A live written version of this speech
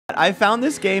I found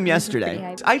this game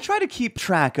yesterday. I try to keep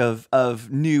track of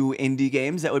new indie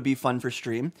games that would be fun for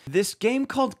stream. This game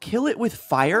called Kill It With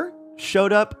Fire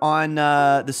showed up on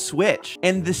the Switch.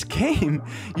 And this game,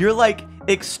 you're like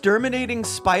exterminating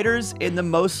spiders in the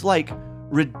most like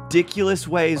ridiculous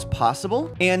ways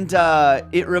possible. And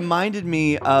it reminded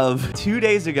me of 2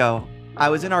 days ago. I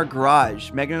was in our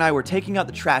garage. Megan and I were taking out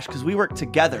the trash because we work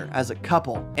together as a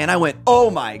couple. And I went,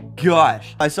 oh my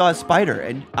gosh. I saw a spider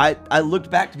and I looked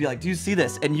back to be like, do you see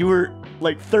this? And you were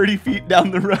like 30 feet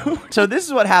down the road. So this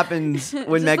is what happens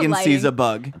when Megan sees a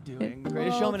bug. Doing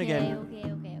Greatest Showman again. Okay.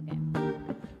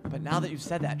 But now that you've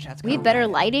said that, chat's We have better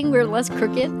lighting. We're less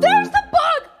crooked. There's the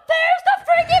bug! There's the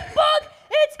freaking bug!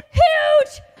 It's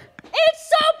huge! It's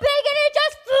so big and it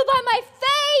just flew by my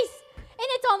face! And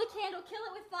it's on the candle. Kill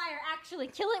it with fire. Actually,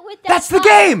 kill it with that. That's the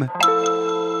game!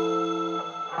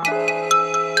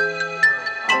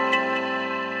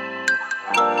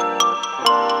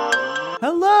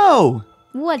 Hello!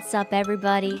 What's up,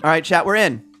 everybody? All right, chat, we're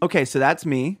in. Okay, so that's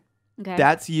me. Okay.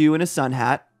 That's you in a sun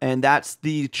hat. And that's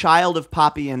the child of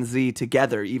Poppy and Z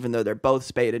together, even though they're both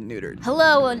spayed and neutered.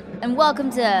 Hello and welcome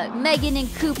to Megan and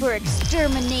Cooper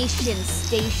Extermination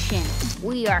Station.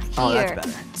 We are here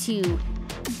to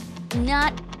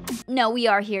we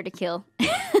are here to kill.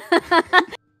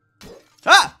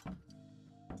 Ah!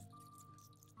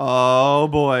 Oh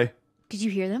boy. Did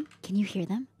you hear them? Can you hear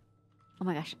them? Oh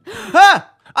my gosh. Ah!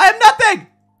 I have nothing!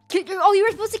 Oh, you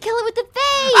were supposed to kill it with the face!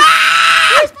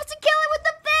 Ah! You were supposed to kill it with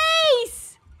the face!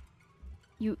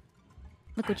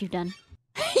 Look what you've done.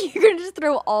 You're gonna just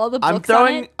throw all the books on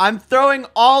it? I'm throwing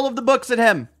all of the books at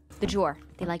him. The drawer.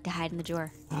 They like to hide in the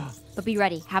drawer. But be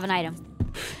ready. Have an item.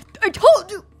 I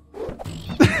told you! Oh,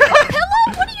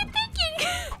 hello! What are you thinking?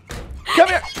 Come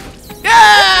here.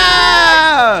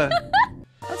 Yeah!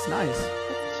 That's nice.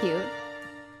 That's cute.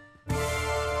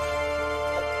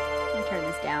 Let me turn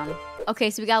this down. Okay,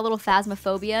 so we got a little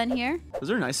phasmophobia in here. Those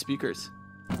are nice speakers.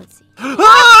 Let's see. Ah!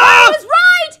 I was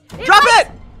right! Drop it!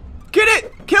 Get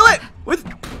it! Kill it!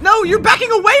 No, you're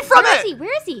backing away from it!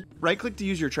 Where is he? Right click to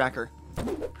use your tracker.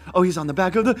 Oh, he's on the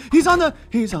back of the, he's on the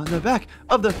back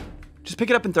of the, just pick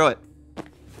it up and throw it.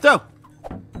 Throw.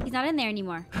 He's not in there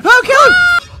anymore. Oh, kill him!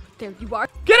 There you are.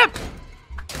 Get him!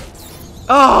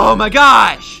 Oh my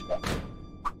gosh!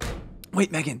 Wait,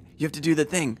 Megan, you have to do the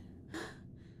thing.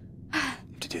 You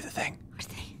have to do the thing. Where's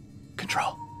he?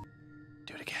 Control.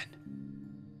 Do it again.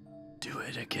 Do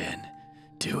it again.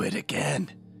 Do it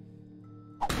again.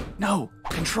 No,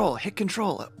 control. Hit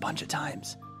control a bunch of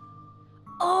times.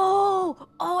 Oh,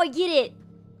 I get it.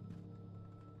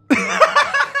 I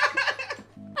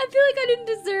feel like I didn't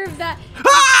deserve that.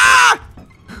 Ah!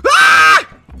 Ah!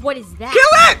 What is that?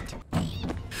 Kill it!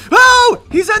 Oh,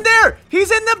 he's in there. He's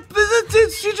in the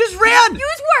she just ran.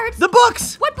 Use words. The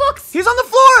books. What books? He's on the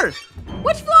floor.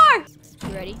 Which floor?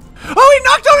 You ready? Oh, he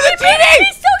knocked over the TV.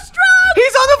 He's so strong.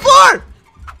 He's on the floor.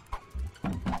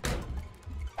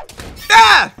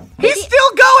 Ah! He's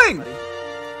still going!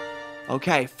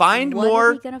 Okay, find what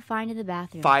more are we gonna find in the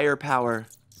bathroom? firepower.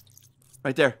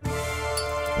 Right there.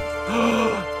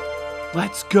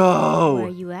 Let's go! Where are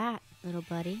you at, little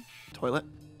buddy? Toilet?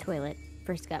 Toilet.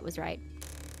 First gut was right.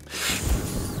 Is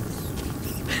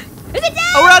it dead?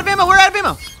 Oh, we're out of ammo! We're out of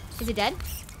ammo! Is it dead?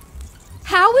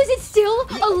 How is it still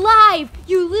alive,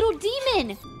 you little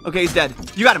demon? Okay, he's dead.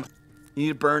 You got him. You need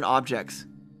to burn objects.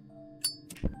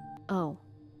 Oh,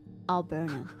 I'll burn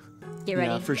him. Get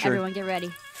ready. Yeah, for sure. Everyone get ready.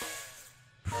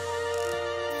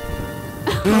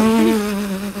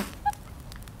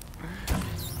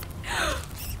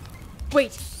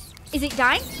 Wait, is it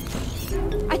dying?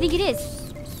 I think it is.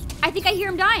 I think I hear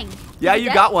him dying. Yeah,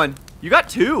 you got one. You got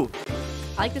two.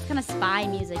 I like this kind of spy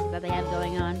music that they have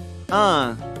going on.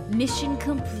 Mission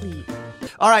complete.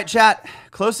 All right, chat.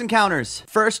 Close encounters.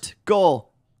 First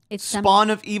goal. It's spawn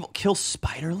of evil. Kill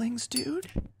spiderlings, dude.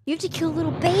 You have to kill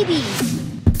little babies.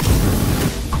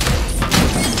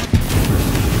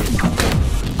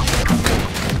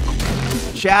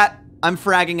 Chat, I'm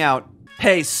fragging out.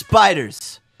 Hey,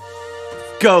 spiders.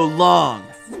 Go long.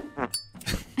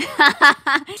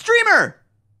 Streamer!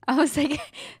 I was like,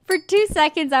 for 2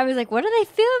 seconds, I was like, what are they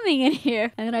filming in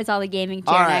here? And then I saw the gaming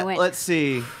chair and I went, let's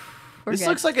see. This good.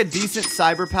 looks like a decent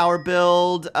cyber power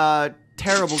build.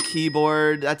 Terrible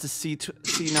keyboard. That's a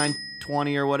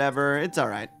C920 or whatever. It's all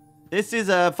right. This is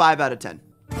a 5 out of 10.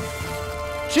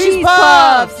 Cheese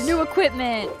puffs! New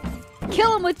equipment.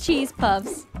 Kill them with cheese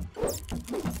puffs.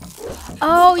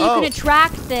 Oh, you can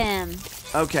attract them.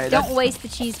 Okay. Don't waste the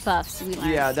cheese puffs. We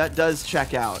learned. Yeah, that does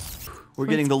check out. We're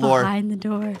getting the What's lore. behind the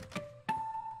door.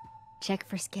 Check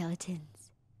for skeletons.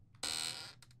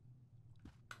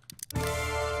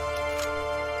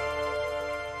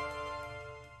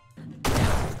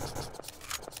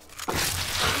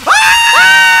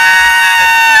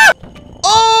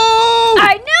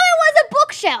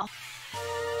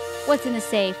 the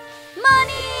safe.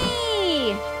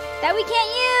 Money that we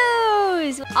can't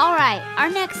use. All right, our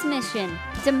next mission,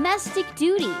 domestic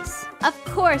duties. Of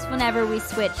course, whenever we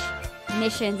switch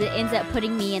missions, it ends up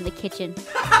putting me in the kitchen.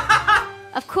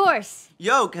 Of course.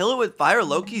 Yo, kill it with fire.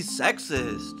 Loki's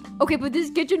sexist. Okay, but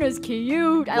this kitchen is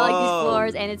cute. I like these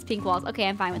floors and it's pink walls. Okay,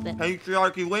 I'm fine with it.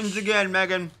 Patriarchy wins again,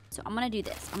 Megan. So I'm gonna do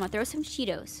this. I'm gonna throw some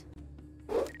Cheetos.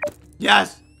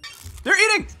 Yes. They're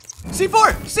eating.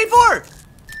 C4. C4.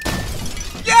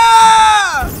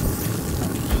 Yeah!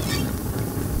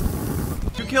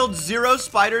 You killed 0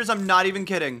 spiders. I'm not even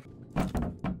kidding.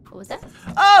 What was that?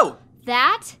 Oh!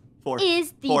 That 4.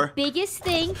 is the 4. biggest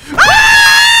thing.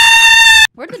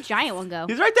 Where'd the giant one go?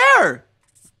 He's right there.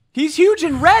 He's huge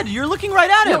and red. You're looking right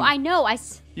at him. No, I know.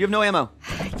 You have no ammo.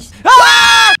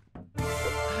 Ah!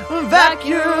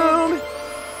 Vacuum.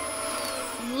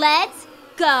 Let's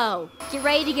go. Get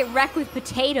ready to get wrecked with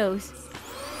potatoes.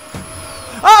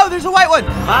 Oh, there's a white one.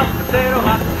 Hot potato.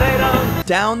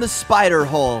 Down the spider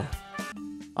hole.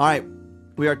 All right,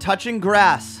 we are touching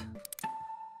grass.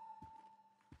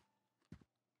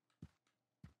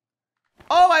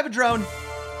 Oh, I have a drone.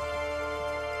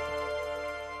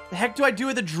 The heck do I do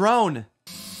with a drone?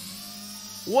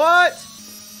 What?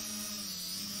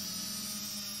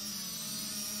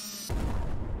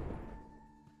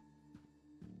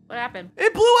 What happened?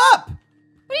 It blew up. What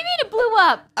do you mean it blew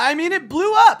up? I mean, it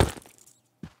blew up.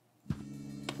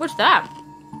 What's that?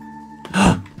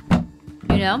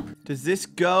 You know? Does this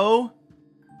go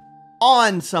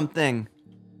on something?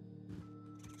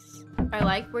 I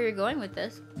like where you're going with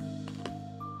this.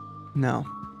 No.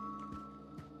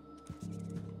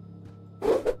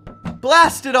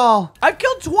 Blast it all! I've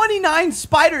killed 29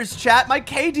 spiders, chat. My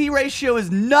KD ratio is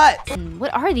nuts.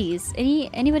 What are these?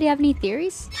 Anybody have any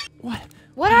theories? What?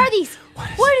 What are these?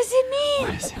 What does it mean?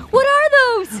 What are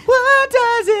those? What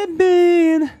does it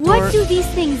mean? What do these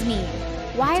things mean?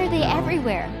 Why are they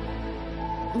everywhere?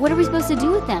 What are we supposed to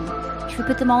do with them? Should we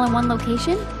put them all in one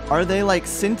location? Are they like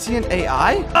sentient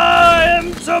AI? I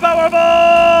am so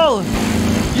powerful!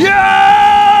 Yeah!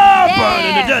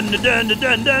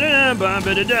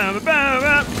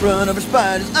 Run over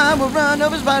spiders, I will run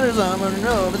over spiders, I will run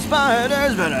over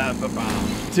spiders.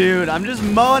 Dude, I'm just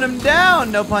mowing them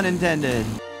down, no pun intended.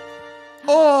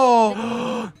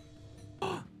 Oh!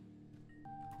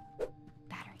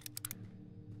 Battery.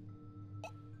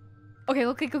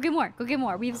 Okay, go get more. Go get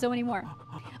more. We have so many more.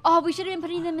 Oh, we should have been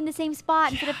putting them in the same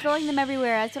spot instead of throwing them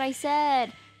everywhere. That's what I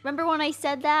said. Remember when I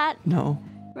said that? No.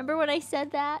 Remember when I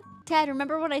said that? Ted,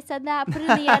 remember when I said that? Put it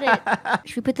in the edit.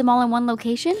 Should we put them all in one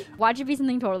location? Watch it be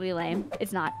something totally lame.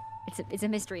 It's not. It's a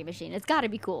mystery machine. It's got to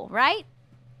be cool, right?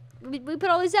 We put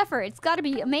all this effort. It's got to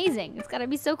be amazing. It's got to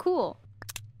be so cool.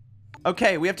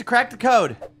 Okay, we have to crack the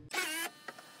code.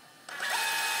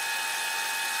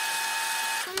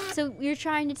 So you're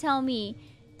trying to tell me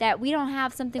that we don't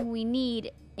have something we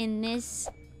need in this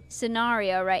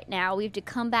scenario right now. We have to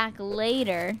come back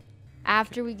later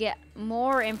after we get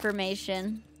more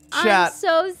information. Chat, I'm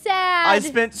so sad. I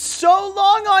spent so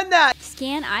long on that.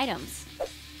 Scan items.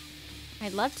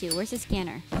 I'd love to. Where's the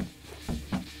scanner?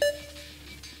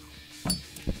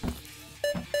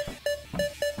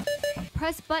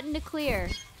 Press button to clear.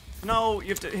 No, you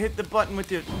have to hit the button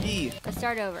with your E. Let's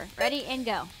start over. Ready and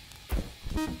go.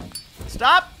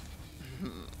 Stop.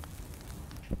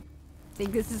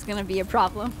 Think this is gonna be a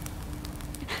problem.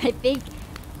 I think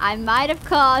I might have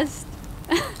caused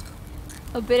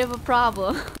a bit of a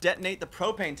problem. Detonate the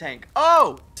propane tank.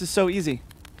 Oh! This is so easy.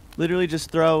 Literally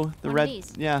just throw the One of red.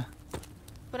 these. Yeah.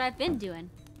 What I've been doing.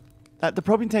 The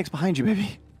propane tank's behind you,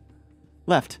 baby.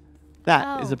 Left.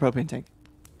 That is the propane tank.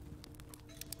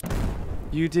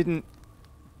 You didn't.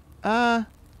 Oh,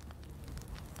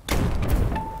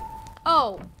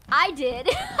 I did.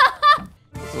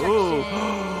 Ooh.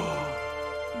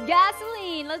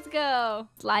 Gasoline, let's go.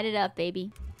 Light it up,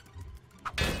 baby.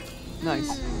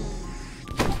 Nice.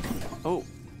 Oh.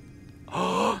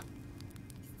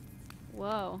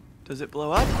 Whoa. Does it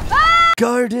blow up? Ah!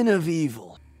 Garden of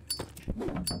Evil.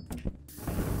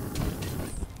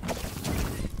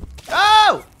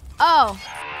 Oh! Oh.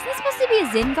 Is this supposed to be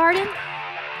a Zen garden?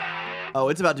 Oh,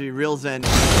 it's about to be real zen.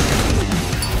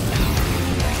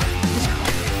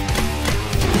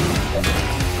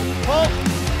 Oh!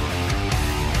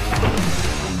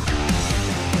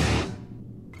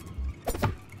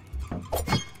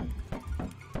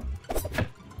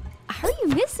 How are you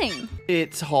missing?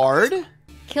 It's hard.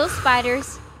 Kill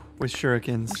spiders. With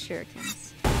shurikens.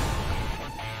 Shurikens.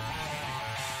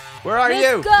 Where are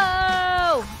you?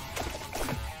 Let's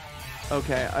go!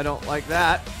 Okay, I don't like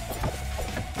that.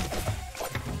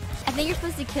 I think you're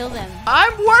supposed to kill them.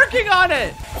 I'm working on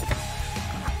it!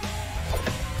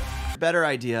 better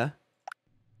idea.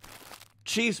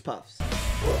 Cheese puffs.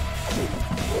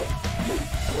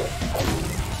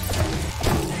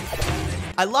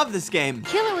 I love this game.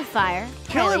 Kill it with fire.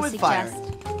 Kill it with fire.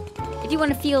 If you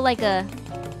want to feel like a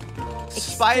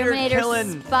Spider exterminator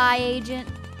killing. spy agent.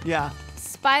 Yeah.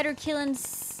 Spider killing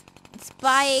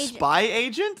spy agent. Spy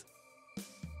agent?